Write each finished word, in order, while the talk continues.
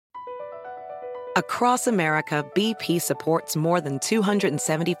Across America, BP supports more than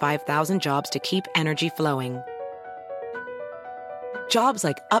 275,000 jobs to keep energy flowing. Jobs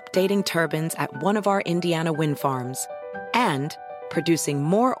like updating turbines at one of our Indiana wind farms and producing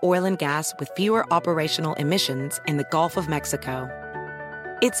more oil and gas with fewer operational emissions in the Gulf of Mexico.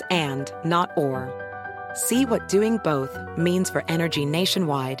 It's and, not or. See what doing both means for energy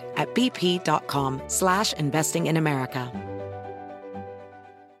nationwide at bp.com/investing in America.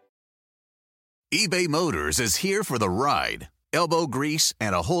 eBay Motors is here for the ride. Elbow grease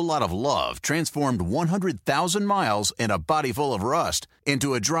and a whole lot of love transformed 100,000 miles and a body full of rust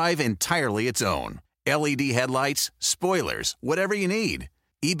into a drive entirely its own. LED headlights, spoilers, whatever you need.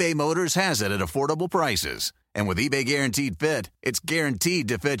 eBay Motors has it at affordable prices. And with eBay Guaranteed Fit, it's guaranteed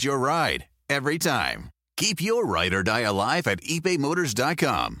to fit your ride every time. Keep your ride or die alive at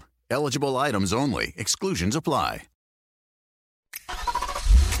ebaymotors.com. Eligible items only. Exclusions apply.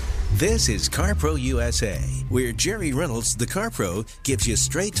 This is CarPro USA, where Jerry Reynolds, the CarPro, gives you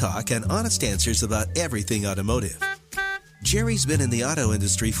straight talk and honest answers about everything automotive. Jerry's been in the auto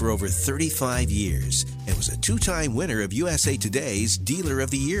industry for over 35 years and was a two-time winner of USA Today's Dealer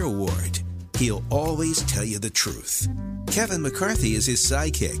of the Year award. He'll always tell you the truth. Kevin McCarthy is his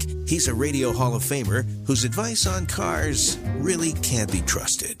sidekick. He's a Radio Hall of Famer whose advice on cars really can't be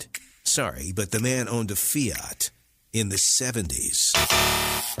trusted. Sorry, but the man owned a Fiat in the 70s.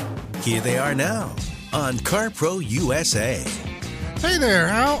 Here they are now on CarPro USA. Hey there,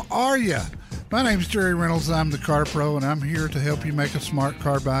 how are you? My name's Jerry Reynolds, I'm the Car Pro, and I'm here to help you make a smart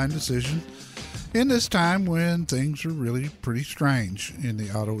car buying decision in this time when things are really pretty strange in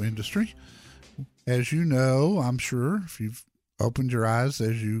the auto industry. As you know, I'm sure, if you've opened your eyes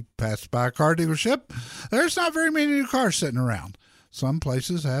as you pass by a car dealership, there's not very many new cars sitting around. Some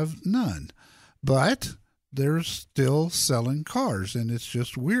places have none, but they're still selling cars, and it's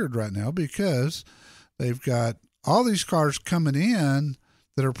just weird right now because they've got all these cars coming in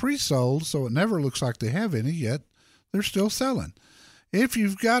that are pre-sold, so it never looks like they have any, yet they're still selling. If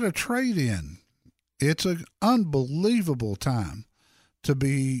you've got a trade-in, it's an unbelievable time to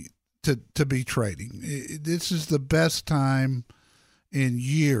be trading. This is the best time in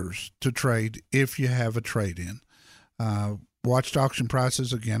years to trade if you have a trade-in. Watched auction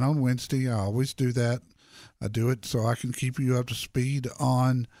prices again on Wednesday. I always do that. I do it so I can keep you up to speed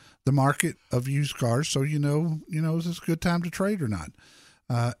on the market of used cars, so you know, is this a good time to trade or not?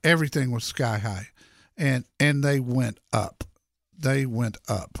 Everything was sky high, and they went up. They went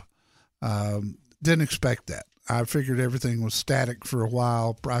up. Didn't expect that. I figured everything was static for a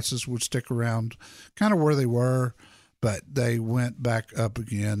while. Prices would stick around kind of where they were, but they went back up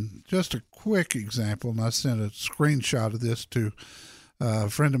again. Just a quick example, and I sent a screenshot of this to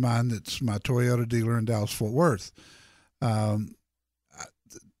a friend of mine that's my Toyota dealer in Dallas-Fort Worth.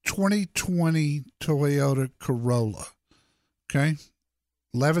 2020 Toyota Corolla, okay?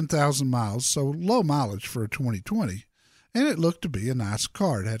 11,000 miles, so low mileage for a 2020, and it looked to be a nice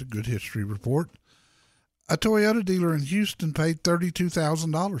car. It had a good history report. A Toyota dealer in Houston paid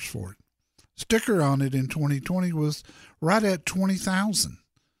 $32,000 for it. Sticker on it in 2020 was right at $20,000.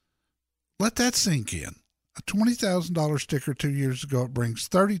 Let that sink in. A $20,000 sticker 2 years ago, it brings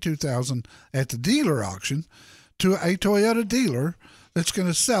 $32,000 at the dealer auction to a Toyota dealer that's going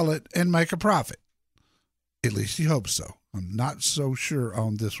to sell it and make a profit. At least he hopes so. I'm not so sure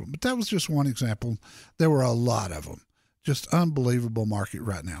on this one, but that was just one example. There were a lot of them. Just unbelievable market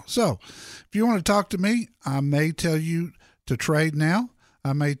right now. So if you want to talk to me, I may tell you to trade now.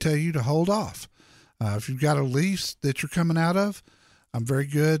 I may tell you to hold off. If you've got a lease that you're coming out of, I'm very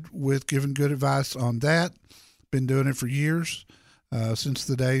good with giving good advice on that. Been doing it for years, since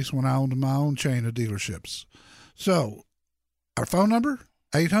the days when I owned my own chain of dealerships. So our phone number,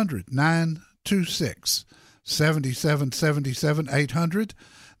 800-926-7777,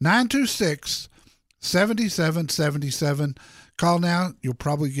 800-926-7777. Call now. You'll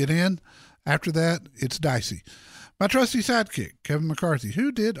probably get in. After that, it's dicey. My trusty sidekick, Kevin McCarthy,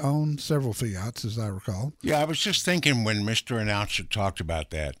 who did own several Fiats, as I recall. Yeah, I was just thinking when Mr. Announcer talked about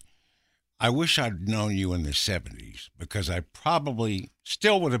that, I wish I'd known you in the 70s, because I probably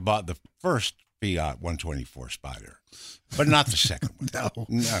still would have bought the first Fiat 124 Spider, but not the second one.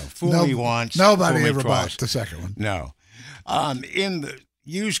 No. Fool me once. Nobody ever bought the second one. No. In the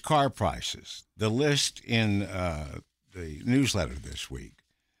used car prices, the list in the newsletter this week,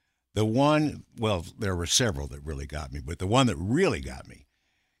 the one, well, there were several that really got me, but the one that really got me,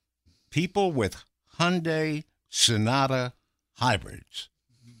 people with Hyundai Sonata hybrids.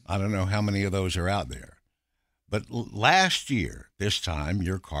 I don't know how many of those are out there. But last year, this time,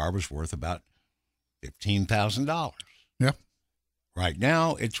 your car was worth about $15,000. Yeah. Right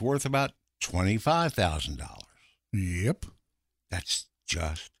now, it's worth about $25,000. Yep. That's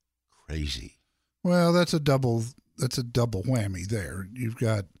just crazy. Well, that's a double whammy there. You've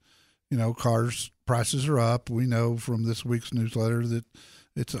got, cars prices are up. We know from this week's newsletter that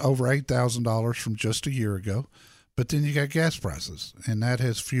it's over $8,000 from just a year ago. But then you got gas prices, and that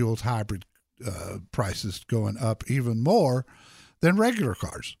has fueled hybrid prices going up even more than regular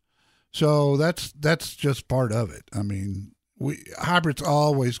cars. So that's just part of it. I mean, hybrids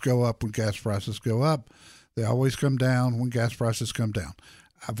always go up when gas prices go up. They always come down when gas prices come down.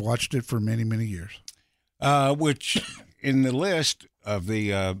 I've watched it for many, many years. Which in the list of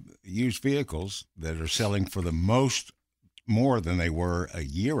the used vehicles that are selling for the more than they were a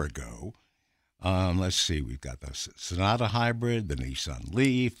year ago, let's see, we've got the Sonata Hybrid, the Nissan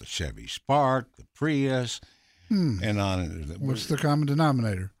Leaf, the Chevy Spark, the Prius, and on. What's the common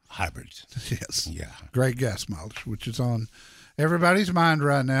denominator? Hybrids. Yes. Yeah. Great gas mileage, which is on everybody's mind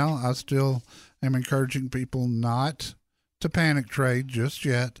right now. I still am encouraging people not to panic trade just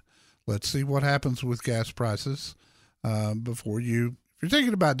yet. Let's see what happens with gas prices before if you're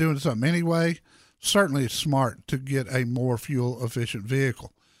thinking about doing something anyway, certainly it's smart to get a more fuel efficient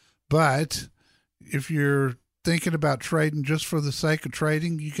vehicle. But if you're thinking about trading just for the sake of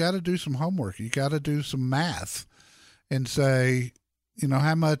trading, you got to do some homework. You got to do some math and say,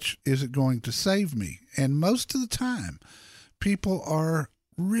 how much is it going to save me? And most of the time, people are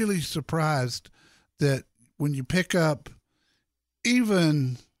really surprised that when you pick up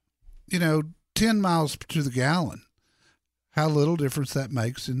even, 10 miles to the gallon, how little difference that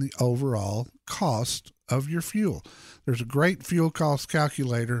makes in the overall cost of your fuel. There's a great fuel cost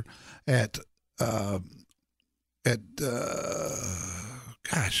calculator at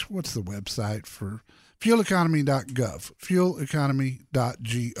what's the website for fueleconomy.gov,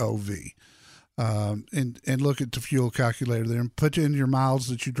 fueleconomy.gov. And look at the fuel calculator there and put in your miles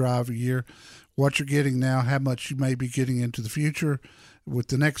that you drive a year, what you're getting now, how much you may be getting into the future with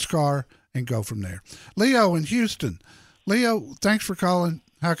the next car, and go from there. Leo in Houston. Leo, thanks for calling.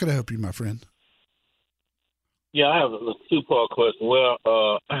 How can I help you, my friend? Yeah, I have a two-part question. Well,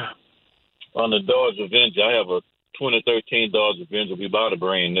 on the Dodge Avenger, I have a 2013 Dodge Avenger. We bought it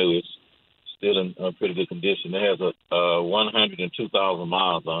brand new. It's still in pretty good condition. It has 102,000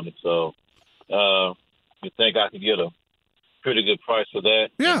 miles on it. So you think I could get a pretty good price for that?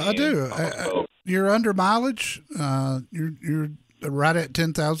 Yeah, I do. You're under mileage. You're right at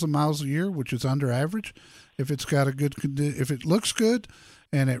 10,000 miles a year, which is under average. If it's got a good if it looks good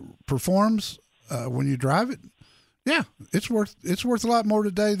and it performs when you drive it, yeah, it's worth a lot more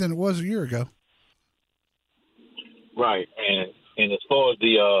today than it was a year ago. Right, and as far as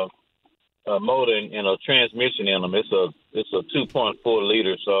the motor and a transmission in them, it's a 2.4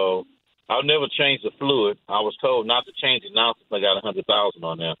 liter. So I'll never change the fluid. I was told not to change it now since I got 100,000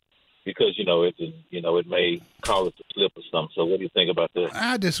 on there, because it may cause it to slip or something. So what do you think about that?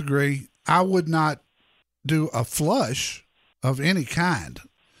 I disagree. I would not do a flush of any kind.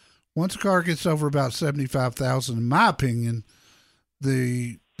 Once a car gets over about 75,000, in my opinion,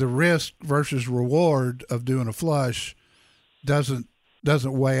 the risk versus reward of doing a flush doesn't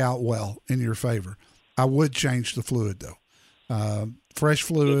weigh out well in your favor. I would change the fluid though. Fresh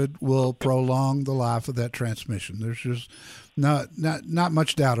fluid will prolong the life of that transmission. There's just not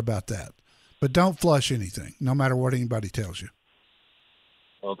much doubt about that. But don't flush anything, no matter what anybody tells you.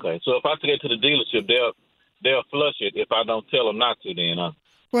 Okay, so if I take it to the dealership, they'll flush it if I don't tell them not to. Then, huh?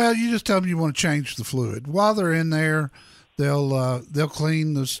 Well, you just tell them you want to change the fluid. While they're in there, they'll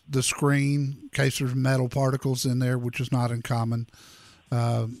clean the screen in case there's metal particles in there, which is not uncommon,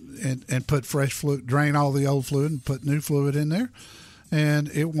 and put fresh fluid, drain all the old fluid and put new fluid in there, and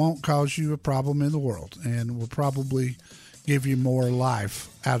it won't cause you a problem in the world, and will probably give you more life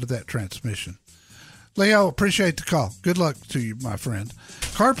out of that transmission. Leo, appreciate the call. Good luck to you, my friend.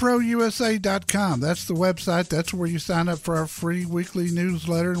 CarProUSA.com. That's the website. That's where you sign up for our free weekly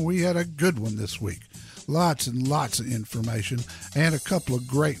newsletter, and we had a good one this week. Lots and lots of information and a couple of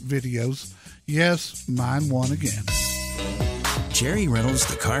great videos. Yes, mine won again. Jerry Reynolds,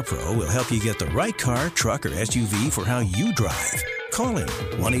 the Car Pro, will help you get the right car, truck, or SUV for how you drive. Call him,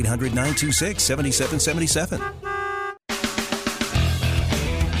 1-800-926-7777.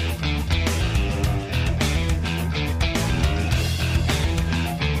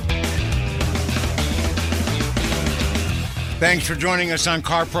 Thanks for joining us on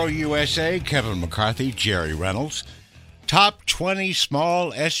CarPro USA. Kevin McCarthy, Jerry Reynolds. Top 20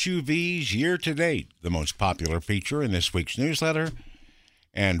 small SUVs year to date, the most popular feature in this week's newsletter.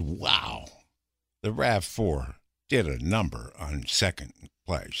 And wow, the RAV4 did a number on second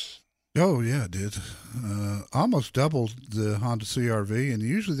place. Oh, yeah, it did. Almost doubled the Honda CRV, and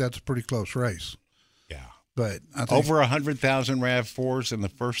usually that's a pretty close race. Yeah. But I think, Over 100,000 RAV4s in the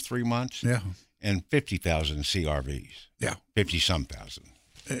first 3 months. Yeah. And 50,000 CRVs. Yeah. 50-some thousand.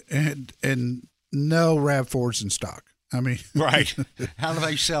 And no RAV4s in stock. I mean, Right. How do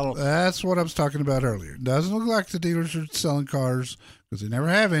they sell? That's what I was talking about earlier. It doesn't look like the dealers are selling cars because they never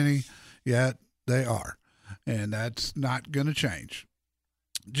have any, yet they are. And that's not going to change.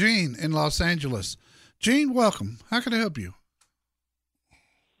 Gene in Los Angeles. Gene, welcome. How can I help you?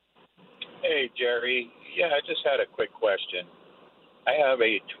 Hey, Jerry. Yeah, I just had a quick question. I have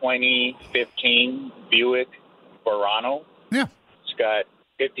a 2015 Buick Verano. Yeah. It's got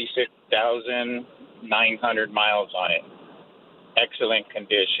 56,900 miles on it. Excellent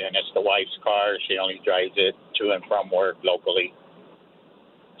condition. It's the wife's car. She only drives it to and from work locally.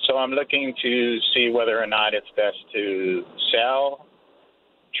 So I'm looking to see whether or not it's best to sell,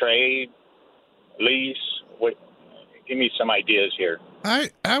 trade, lease. Give me some ideas here.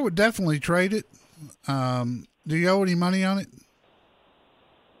 I would definitely trade it. Do you owe any money on it?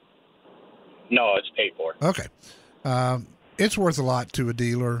 No, it's paid for. Okay. It's worth a lot to a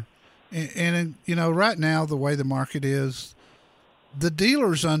dealer. And, you know, right now, the way the market is, the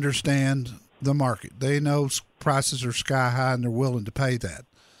dealers understand the market. They know prices are sky high and they're willing to pay that.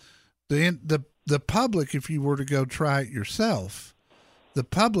 The public, if you were to go try it yourself, the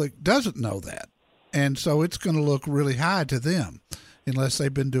public doesn't know that. And so it's going to look really high to them unless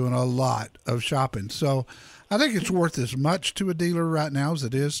they've been doing a lot of shopping. So I think it's worth as much to a dealer right now as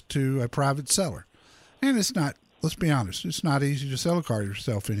it is to a private seller. And it's not, let's be honest, it's not easy to sell a car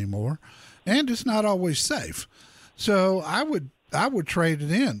yourself anymore. And it's not always safe. So I would trade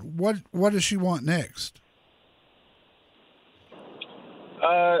it in. What does she want next?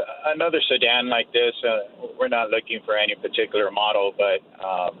 Another sedan like this. We're not looking for any particular model, but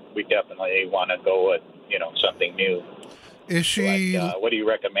we definitely want to go with, something new. Is she? What do you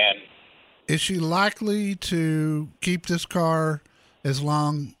recommend? Is she likely to keep this car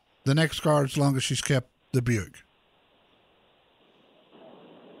the next car as long as she's kept the Buick?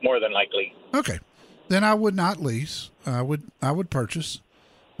 More than likely. Okay, then I would not lease. I would purchase,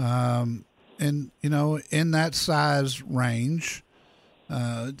 and in that size range.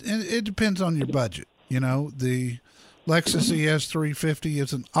 It depends on your budget. The Lexus ES350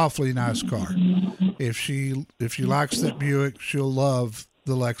 is an awfully nice car. If she likes that Buick, she'll love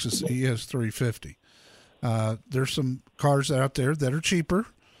the Lexus ES350. There's some cars out there that are cheaper,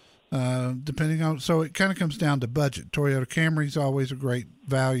 depending on. So it kind of comes down to budget. Toyota Camry is always a great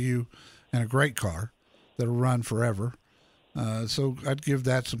value and a great car that'll run forever. So I'd give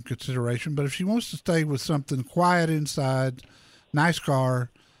that some consideration. But if she wants to stay with something quiet inside, nice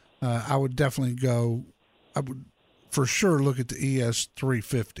car, I would definitely go. I would for sure look at the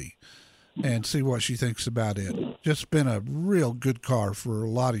ES350 and see what she thinks about it. Just been a real good car for a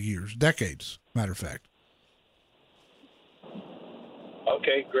lot of years, decades, matter of fact.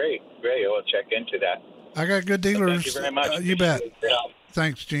 Okay, great. I'll check into that. I got good dealers. Thank you very much. You bet.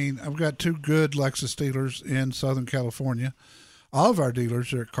 Thanks, Gene. I've got two good Lexus dealers in Southern California. All of our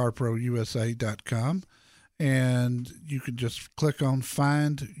dealers are at carprousa.com. And you can just click on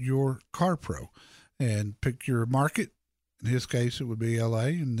Find Your CarPro and pick your market. In his case, it would be LA,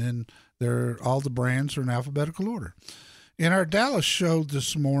 and then all the brands are in alphabetical order. In our Dallas show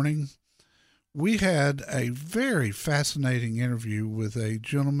this morning, we had a very fascinating interview with a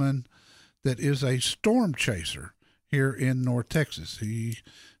gentleman that is a storm chaser here in North Texas. He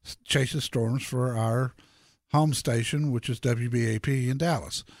chases storms for our home station, which is WBAP in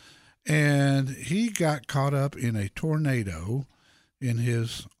Dallas. And he got caught up in a tornado in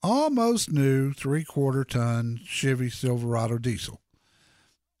his almost new 3/4-ton Chevy Silverado diesel.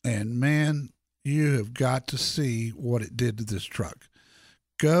 And man, you have got to see what it did to this truck.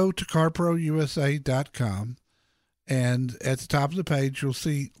 Go to carprousa.com, and at the top of the page, you'll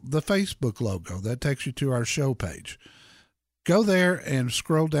see the Facebook logo. That takes you to our show page. Go there and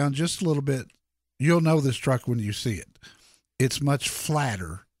scroll down just a little bit. You'll know this truck when you see it. It's much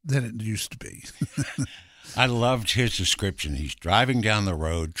flatter than it used to be. I loved his description. He's driving down the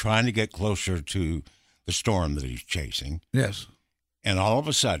road, trying to get closer to the storm that he's chasing. Yes. And all of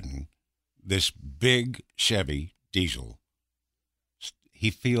a sudden, this big Chevy diesel,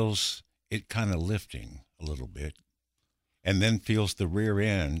 he feels it kind of lifting a little bit, and then feels the rear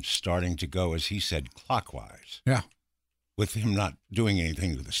end starting to go, as he said, clockwise. Yeah. With him not doing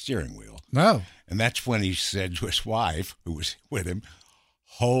anything with the steering wheel. No. And that's when he said to his wife, who was with him,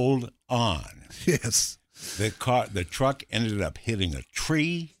 "Hold on." Yes. The truck ended up hitting a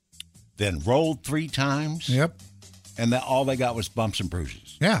tree, then rolled 3 times. Yep. And all they got was bumps and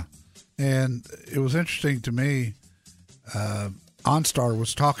bruises. Yeah. And it was interesting to me. OnStar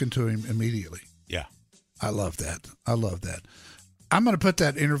was talking to him immediately. Yeah. I love that. I'm going to put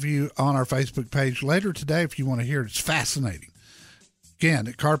that interview on our Facebook page later today if you want to hear it. It's fascinating. Again,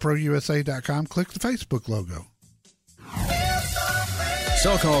 at carprousa.com, click the Facebook logo.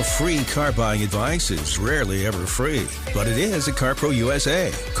 So-called free car buying advice is rarely ever free, but it is at CarPro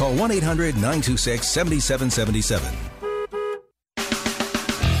USA. Call 1-800-926-7777.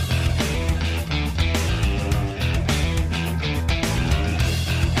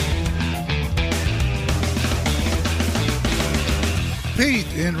 Pete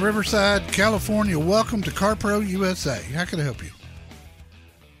in Riverside, California. Welcome to CarPro USA. How can I help you?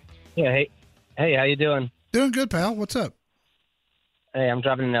 Yeah, hey, how you doing? Doing good, pal. What's up? Hey, I'm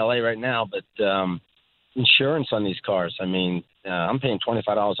driving in L.A. right now, but insurance on these cars. I mean, I'm paying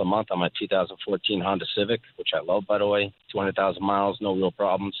 $25 a month on my 2014 Honda Civic, which I love, by the way. 200,000 miles, no real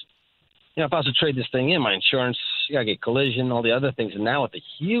problems. You know, if I was to trade this thing in, my insurance, you got to get collision, all the other things. And now with the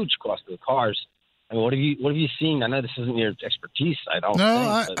huge cost of the cars, I mean, what have you seen? I know this isn't your expertise.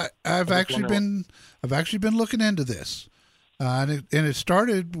 I've actually been looking into this, and it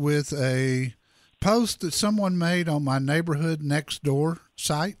started with a post that someone made on my neighborhood next door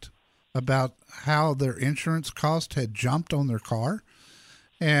site about how their insurance cost had jumped on their car,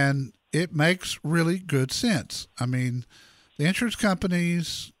 and it makes really good sense. I mean, the insurance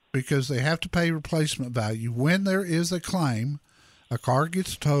companies, because they have to pay replacement value when there is a claim. A car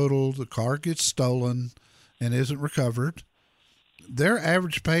gets totaled, a car gets stolen, and isn't recovered. Their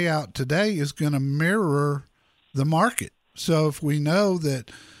average payout today is going to mirror the market. So if we know that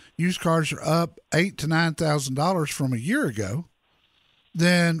used cars are up $8,000 to $9,000 from a year ago,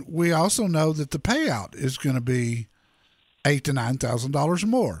 then we also know that the payout is going to be $8,000 to $9,000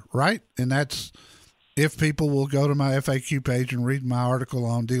 more, right? And that's if people will go to my FAQ page and read my article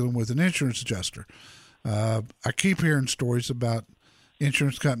on dealing with an insurance adjuster. I keep hearing stories about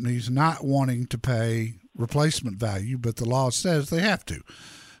insurance companies not wanting to pay replacement value, but the law says they have to.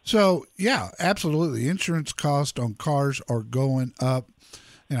 So, yeah, absolutely. Insurance costs on cars are going up,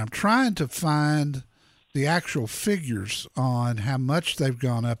 and I'm trying to find the actual figures on how much they've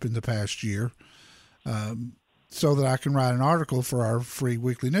gone up in the past year so that I can write an article for our free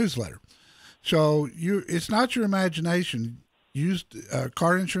weekly newsletter. So it's not your imagination. Used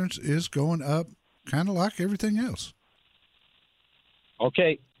car insurance is going up kind of like everything else.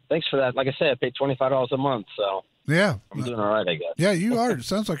 Okay, thanks for that. Like I said, I pay $25 a month, so yeah, I'm doing all right, I guess. Yeah, you are. It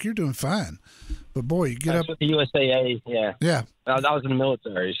sounds like you're doing fine. But boy, you get up with the USAA. Yeah, yeah. I was in the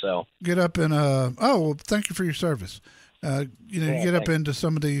military, so get up in well, thank you for your service. You get up into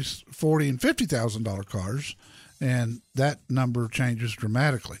some of these $40,000 and $50,000 cars, and that number changes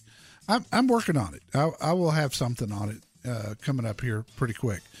dramatically. I'm working on it. I will have something on it coming up here pretty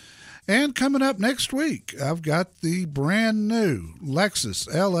quick. And coming up next week, I've got the brand new Lexus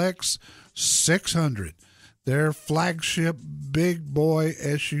LX 600, their flagship big boy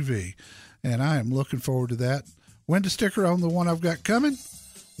SUV. And I am looking forward to that. Window sticker on the one I've got coming,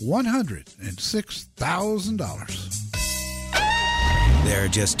 $106,000. There are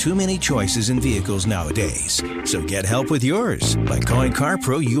just too many choices in vehicles nowadays. So get help with yours by calling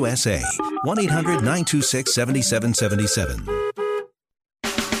CarPro USA, 1-800-926-7777.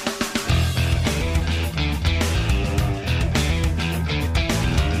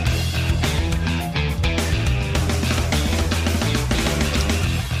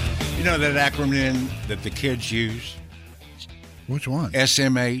 You know that acronym that the kids use? Which one?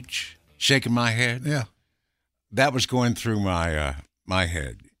 SMH, shaking my head. Yeah. That was going through my my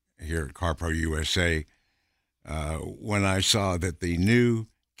head here at CarPro USA when I saw that the new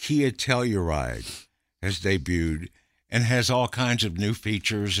Kia Telluride has debuted and has all kinds of new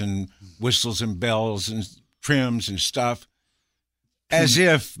features and whistles and bells and trims and stuff, as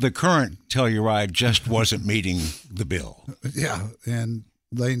if the current Telluride just wasn't meeting the bill. Yeah, and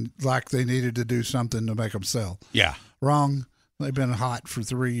they needed to do something to make them sell. Yeah. Wrong. They've been hot for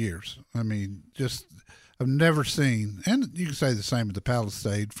 3 years. I mean, I've never seen, and you can say the same with the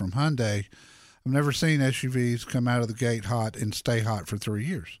Palisade from Hyundai. I've never seen SUVs come out of the gate hot and stay hot for 3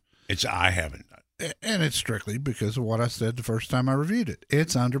 years. I haven't. And it's strictly because of what I said the first time I reviewed it.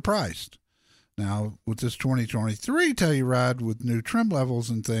 It's underpriced. Now, with this 2023 Telluride with new trim levels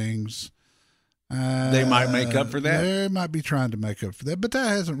and things, they might make up for that. They might be trying to make up for that, but that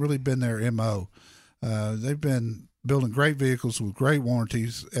hasn't really been their MO. They've been building great vehicles with great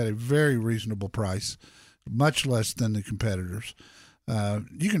warranties at a very reasonable price, much less than the competitors.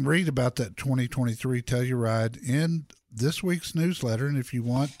 You can read about that 2023 Telluride in this week's newsletter, and if you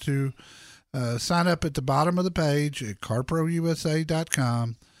want to sign up at the bottom of the page at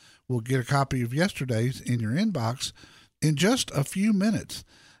carprousa.com, will get a copy of yesterday's in your inbox in just a few minutes.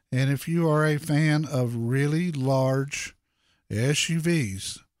 And if you are a fan of really large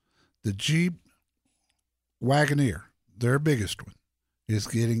SUVs, the Jeep Wagoneer, their biggest one, is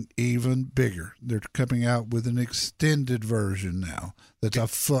getting even bigger. They're coming out with an extended version now that's a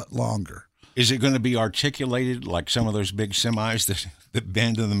foot longer. Is it going to be articulated like some of those big semis that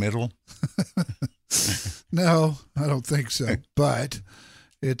bend in the middle? No, I don't think so. But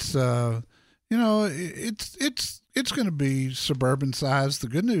it's it's going to be suburban size. The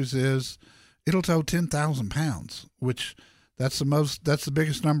good news is it'll tow 10,000 pounds, which that's the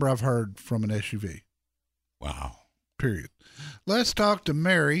biggest number I've heard from an SUV. Wow. Period. Let's talk to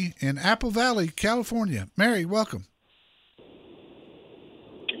Mary in Apple Valley, California. Mary, welcome.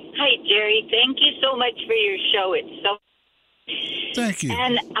 Hi, Jerry. Thank you so much for your show. It's so. Thank you.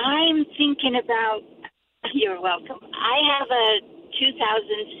 And I'm thinking about. You're welcome. I have a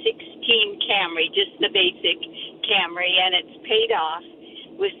 2016 Camry, just the basic Camry, and it's paid off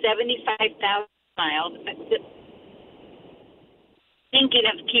with 75,000 miles. Thinking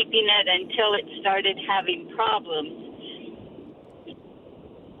of keeping it until it started having problems.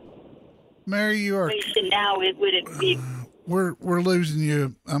 Mary, you are. Now, would it be? We're losing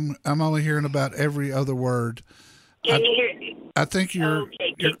you. I'm only hearing about every other word. Can you hear? I think you're.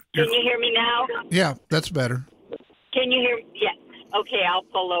 Okay. Can you hear me now? Yeah, that's better. Can you hear? Yeah. Okay, I'll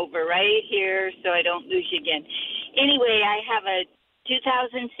pull over right here so I don't lose you again. Anyway, I have a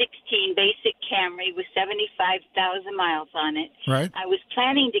 2016 basic Camry with 75,000 miles on it. Right. I was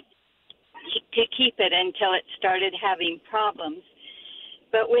planning to keep it until it started having problems.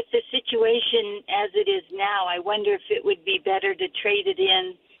 But with the situation as it is now, I wonder if it would be better to trade it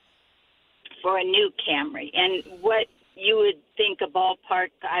in for a new Camry. And what you would think a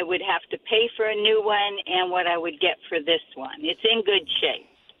ballpark I would have to pay for a new one and what I would get for this one. It's in good shape.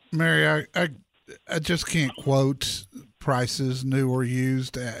 Mary, I just can't quote prices, new or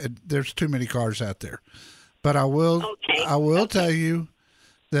used. There's too many cars out there. But I will tell you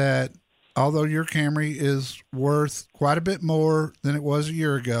that although your Camry is worth quite a bit more than it was a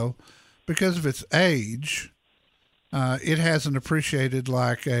year ago, because of its age, it hasn't appreciated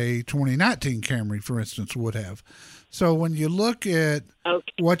like a 2019 Camry, for instance, would have. So when you look at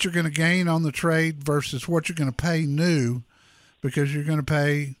what you're going to gain on the trade versus what you're going to pay new, because you're going to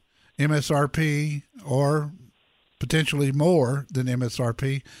pay MSRP or potentially more than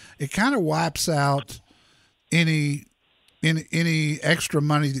MSRP, it kind of wipes out any extra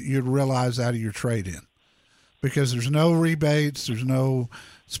money that you'd realize out of your trade-in, because there's no rebates, there's no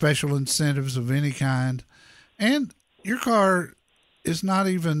special incentives of any kind, and your car is not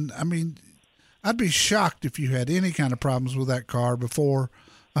even, I mean, I'd be shocked if you had any kind of problems with that car before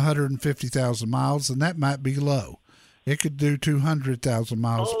 150,000 miles, and that might be low. It could do 200,000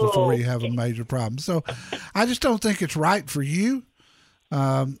 miles before you have a major problem. So I just don't think it's right for you.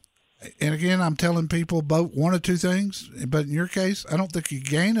 And again, I'm telling people both one of two things, but in your case, I don't think you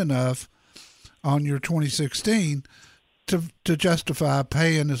gain enough on your 2016 to justify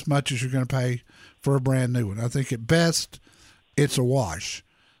paying as much as you're going to pay for a brand new one. I think at best, it's a wash.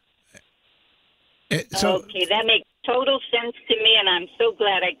 Okay, that makes total sense to me, and I'm so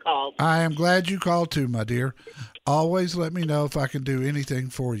glad I called. I am glad you called too, my dear. Always let me know if I can do anything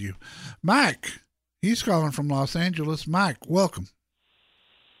for you. Mike, he's calling from Los Angeles. Mike, welcome.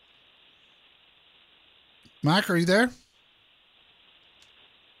 Mike, are you there?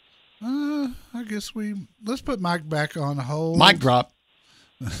 I guess let's put Mike back on hold. Mic drop.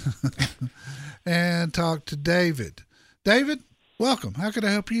 And talk to David. David, welcome. How can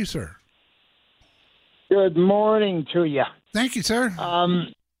I help you, sir? Good morning to you. Thank you, sir.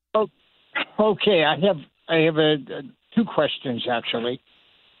 Okay, I have two questions actually.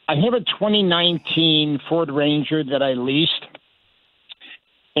 I have a 2019 Ford Ranger that I leased,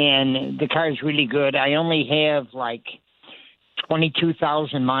 and the car is really good. I only have like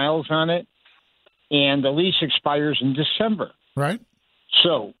 22,000 miles on it, and the lease expires in December. Right.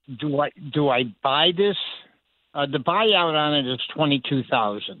 So do I buy this? The buyout on it is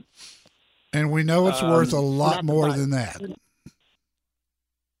 22,000. And we know it's worth a lot more than that.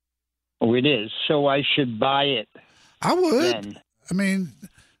 Oh, it is. So I should buy it. I would. Then. I mean,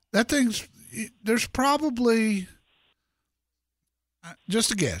 that thing's, there's probably,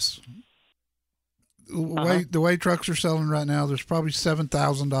 just a guess, the way trucks are selling right now, there's probably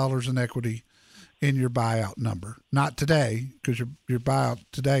 $7,000 in equity in your buyout number. Not today, because your buyout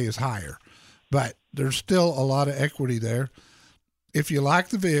today is higher. But there's still a lot of equity there. If you like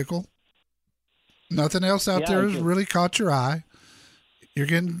the vehicle, nothing else out there has really caught your eye.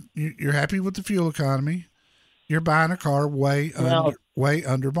 You're happy with the fuel economy. You're buying a car way way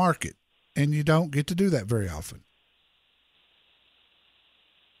under market, and you don't get to do that very often.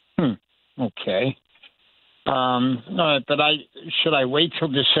 Okay. But should I wait till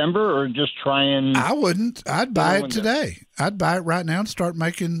December or just try and? I wouldn't. I'd buy it today. I'd buy it right now and start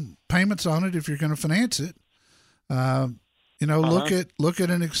making payments on it if you're going to finance it. Look at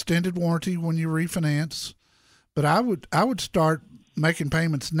an extended warranty when you refinance. But I would start making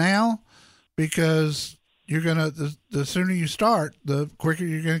payments now, because you're gonna the sooner you start, the quicker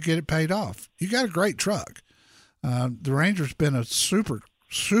you're gonna get it paid off. You got a great truck. The Ranger's been a super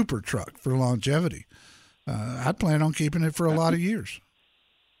truck for longevity. I'd plan on keeping it for a lot of years.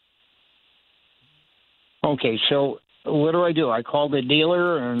 Okay, so what do? I call the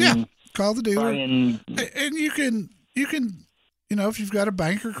dealer and call the dealer, and you can if you've got a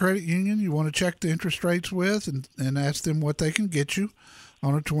bank or credit union you want to check the interest rates with and ask them what they can get you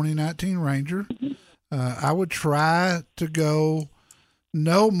on a 2019 Ranger. I would try to go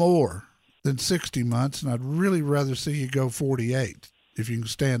no more than 60 months, and I'd really rather see you go 48 if you can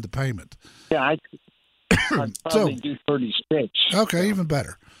stand the payment. Yeah, I'd probably do 36. Okay, so. Even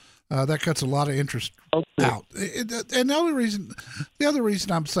better. That cuts a lot of interest out. And the other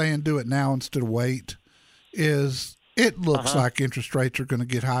reason I'm saying do it now instead of wait is it looks like interest rates are going to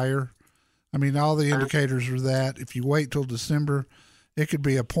get higher. I mean, all the indicators are that. If you wait till December, it could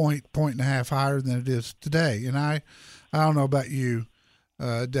be a point and a half higher than it is today. And I don't know about you,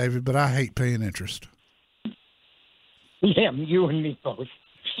 David, but I hate paying interest. Yeah, you and me both.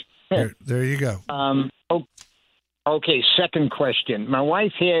 There you go. Okay, second question. My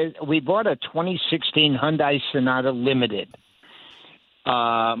wife we bought a 2016 Hyundai Sonata Limited.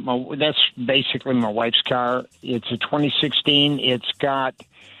 That's basically my wife's car. It's a 2016. It's got,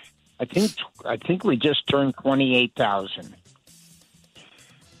 I think we just turned 28,000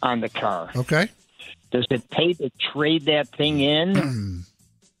 on the car. Okay. Does it pay to trade that thing in?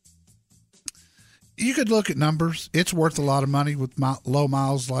 You could look at numbers. It's worth a lot of money with low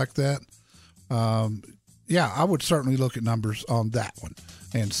miles like that. I would certainly look at numbers on that one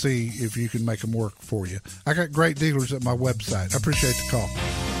and see if you can make them work for you. I got great dealers at my website. I appreciate the call.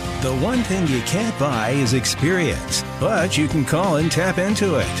 The one thing you can't buy is experience, but you can call and tap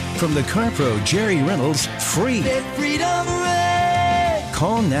into it. From the Car Pro Jerry Reynolds, free.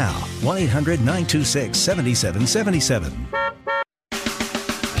 Call now, 1-800-926-7777.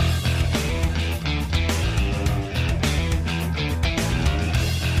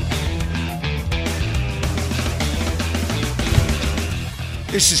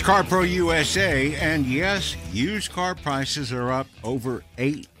 This is CarPro USA, and yes, used car prices are up over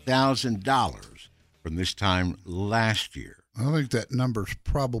 $8,000 from this time last year. I think that number's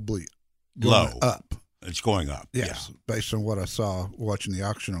probably low. Up. It's going up. Yes, based on what I saw watching the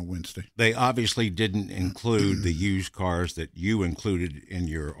auction on Wednesday. They obviously didn't include the used cars that you included in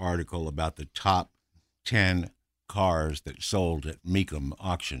your article about the top 10 cars that sold at Mecum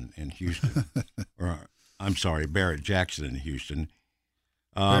Auction in Houston. Barrett Jackson in Houston.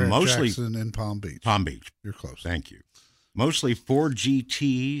 Mostly Jackson in Palm Beach. Palm Beach. You're close. Thank you. Mostly Ford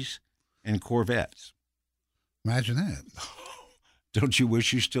GTs and Corvettes. Imagine that. Don't you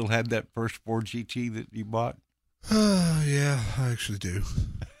wish you still had that first Ford GT that you bought? Yeah, I actually do.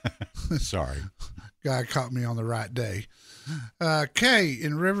 Sorry. Guy caught me on the right day. Kay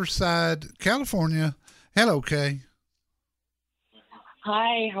in Riverside, California. Hello, Kay.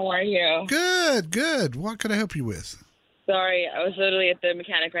 Hi, how are you? Good. What can I help you with? Sorry, I was literally at the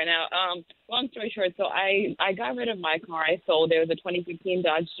mechanic right now. Long story short, so I got rid of my car. I sold it. It was a 2015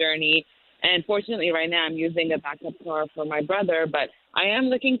 Dodge Journey. And fortunately, right now I'm using a backup car for my brother. But I am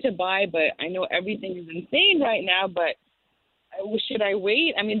looking to buy, but I know everything is insane right now. But should I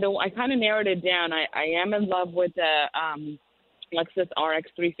wait? I mean, I kind of narrowed it down. I am in love with the Lexus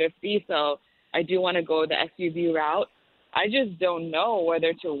RX 350, so I do want to go the SUV route. I just don't know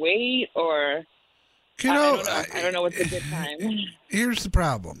whether to wait or... I don't know what's a good time. Here's the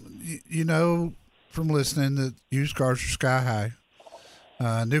problem. You know from listening that used cars are sky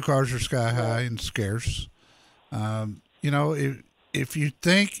high. New cars are sky high and scarce. If you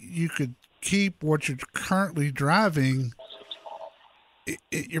think you could keep what you're currently driving,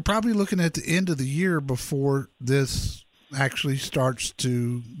 you're probably looking at the end of the year before this actually we start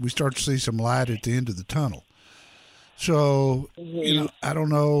to see some light at the end of the tunnel. So, I don't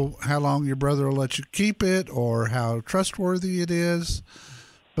know how long your brother will let you keep it or how trustworthy it is.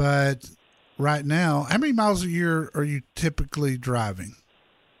 But right now, how many miles a year are you typically driving?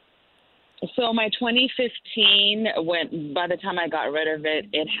 So my 2015, by the time I got rid of it,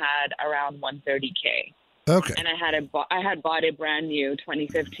 it had around 130K. Okay. And I had bought it brand new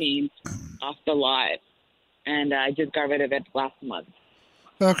 2015 off the lot. And I just got rid of it last month.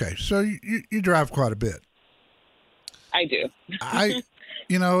 Okay, so you drive quite a bit. I do.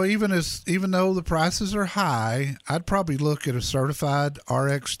 Even though the prices are high, I'd probably look at a certified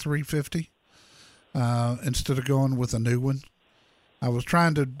RX 350 instead of going with a new one. I was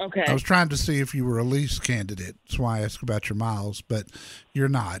trying to see if you were a lease candidate. That's why I asked about your miles, but you're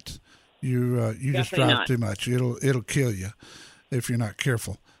not. You just drive too much. It'll kill you if you're not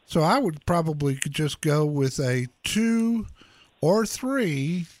careful. So I would probably just go with a 2 or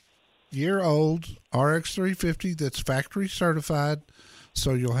 3 year old RX 350 that's factory certified,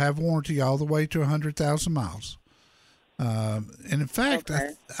 so you'll have warranty all the way to 100,000 miles. And in fact,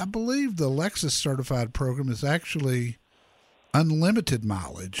 I believe the Lexus certified program is actually unlimited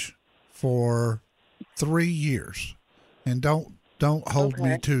mileage for 3 years. And don't hold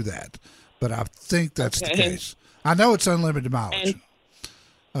me to that, but I think that's the case. I know it's unlimited mileage.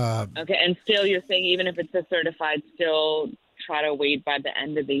 And still you're saying even if it's a certified, still try to wait by the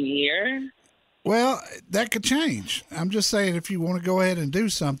end of the year? Well, that could change. I'm just saying if you want to go ahead and do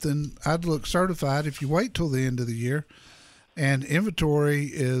something, I'd look certified. If you wait till the end of the year and inventory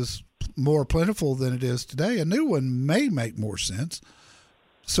is more plentiful than it is today, a new one may make more sense.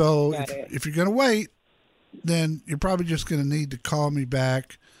 So if you're going to wait, then you're probably just going to need to call me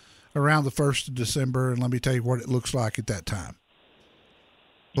back around the 1st of December and let me tell you what it looks like at that time.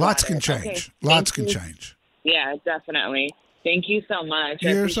 Lots can change. Lots can change. Yeah, definitely. Thank you so much.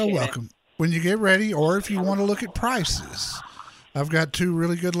 You're so welcome. When you get ready, or if you want to look at prices, I've got 2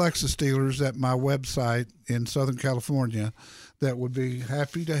 really good Lexus dealers at my website in Southern California that would be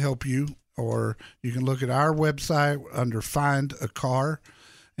happy to help you. Or you can look at our website under Find a Car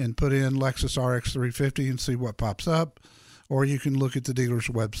and put in Lexus RX 350 and see what pops up. Or you can look at the dealer's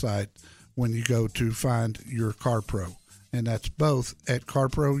website when you go to Find Your Car Pro. And that's both at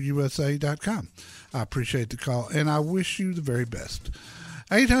carprousa.com. I appreciate the call, and I wish you the very best.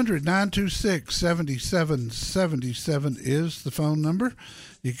 800-926-7777 is the phone number.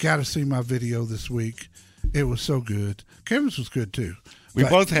 You got to see my video this week. It was so good. Kevin's was good, too. We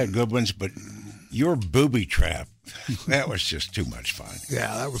both had good ones, but your booby trap, that was just too much fun.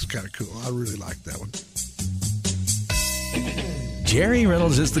 Yeah, that was kind of cool. I really liked that one. Jerry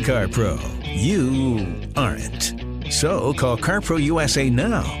Reynolds is the Car Pro. You aren't. So call CarPro USA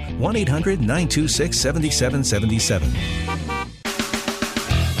now. 1-800-926-7777.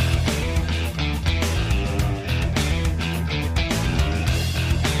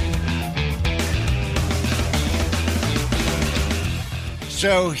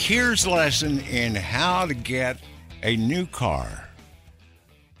 So here's a lesson in how to get a new car.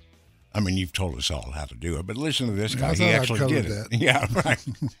 I mean, you've told us all how to do it, but listen to this guy. He actually did it. Yeah, right.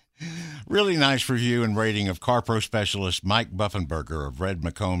 Really nice review and rating of CarPro specialist Mike Buffenberger of Red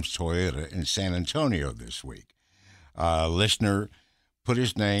McCombs Toyota in San Antonio this week. Listener put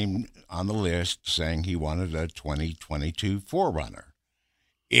his name on the list saying he wanted a 2022 4Runner.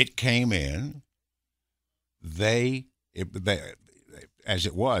 It came in. As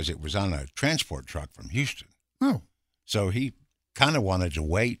it was on a transport truck from Houston. Oh. So he kind of wanted to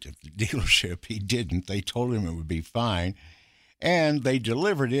wait at the dealership. He didn't. They told him it would be fine. And they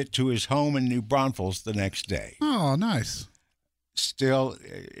delivered it to his home in New Braunfels the next day. Oh, nice. Still,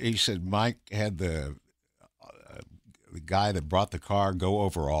 he said Mike had the guy that brought the car go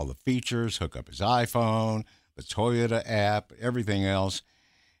over all the features, hook up his iPhone, the Toyota app, everything else.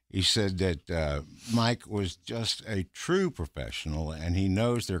 He said that Mike was just a true professional, and he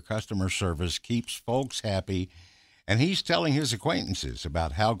knows their customer service keeps folks happy. And he's telling his acquaintances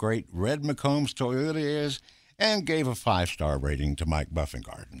about how great Red McCombs Toyota is, and gave a 5-star rating to Mike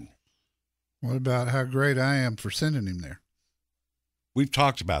Buffengarden. What about how great I am for sending him there? We've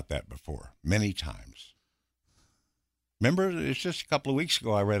talked about that before, many times. Remember, it's just a couple of weeks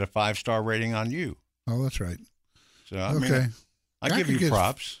ago I read a 5-star rating on you. Oh, that's right. So, I mean, I give you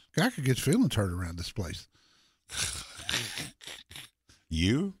props. Guy could get feelings hurt around this place.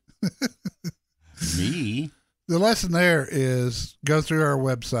 You? Me? The lesson there is go through our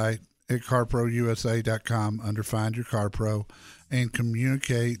website at carprousa.com under Find Your Car Pro and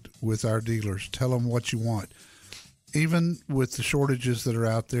communicate with our dealers. Tell them what you want. Even with the shortages that are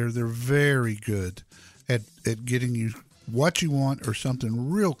out there, they're very good at getting you what you want or something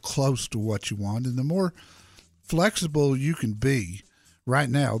real close to what you want. And the more flexible you can be right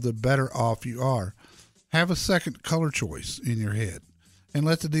now, the better off you are. Have a second color choice in your head and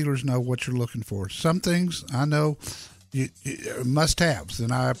let the dealers know what you're looking for. Some things I know you must-haves,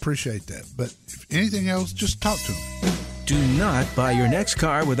 and I appreciate that. But if anything else, just talk to them. Do not buy your next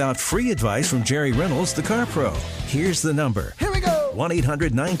car without free advice from Jerry Reynolds, the Car Pro. Here's the number. Here we go.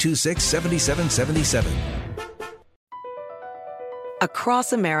 1-800-926-7777.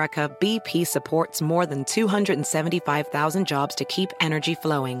 Across America, BP supports more than 275,000 jobs to keep energy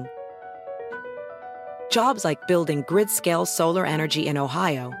flowing. Jobs like building grid-scale solar energy in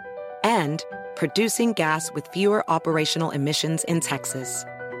Ohio and producing gas with fewer operational emissions in Texas.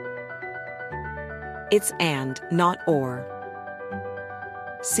 It's and, not or.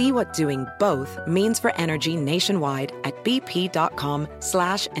 See what doing both means for energy nationwide at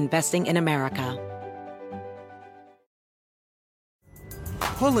bp.com/investing in America.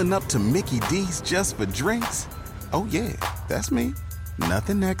 Pulling up to Mickey D's just for drinks? Oh yeah, that's me.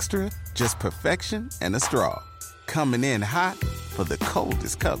 Nothing extra, just perfection and a straw. Coming in hot for the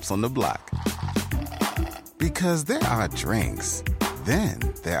coldest cups on the block. Because there are drinks. Then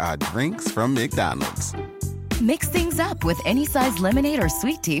there are drinks from McDonald's. Mix things up with any size lemonade or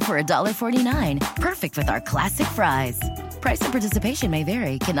sweet tea for $1.49. Perfect with our classic fries. Price and participation may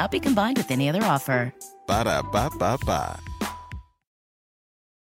vary. Cannot be combined with any other offer. Ba-da-ba-ba-ba.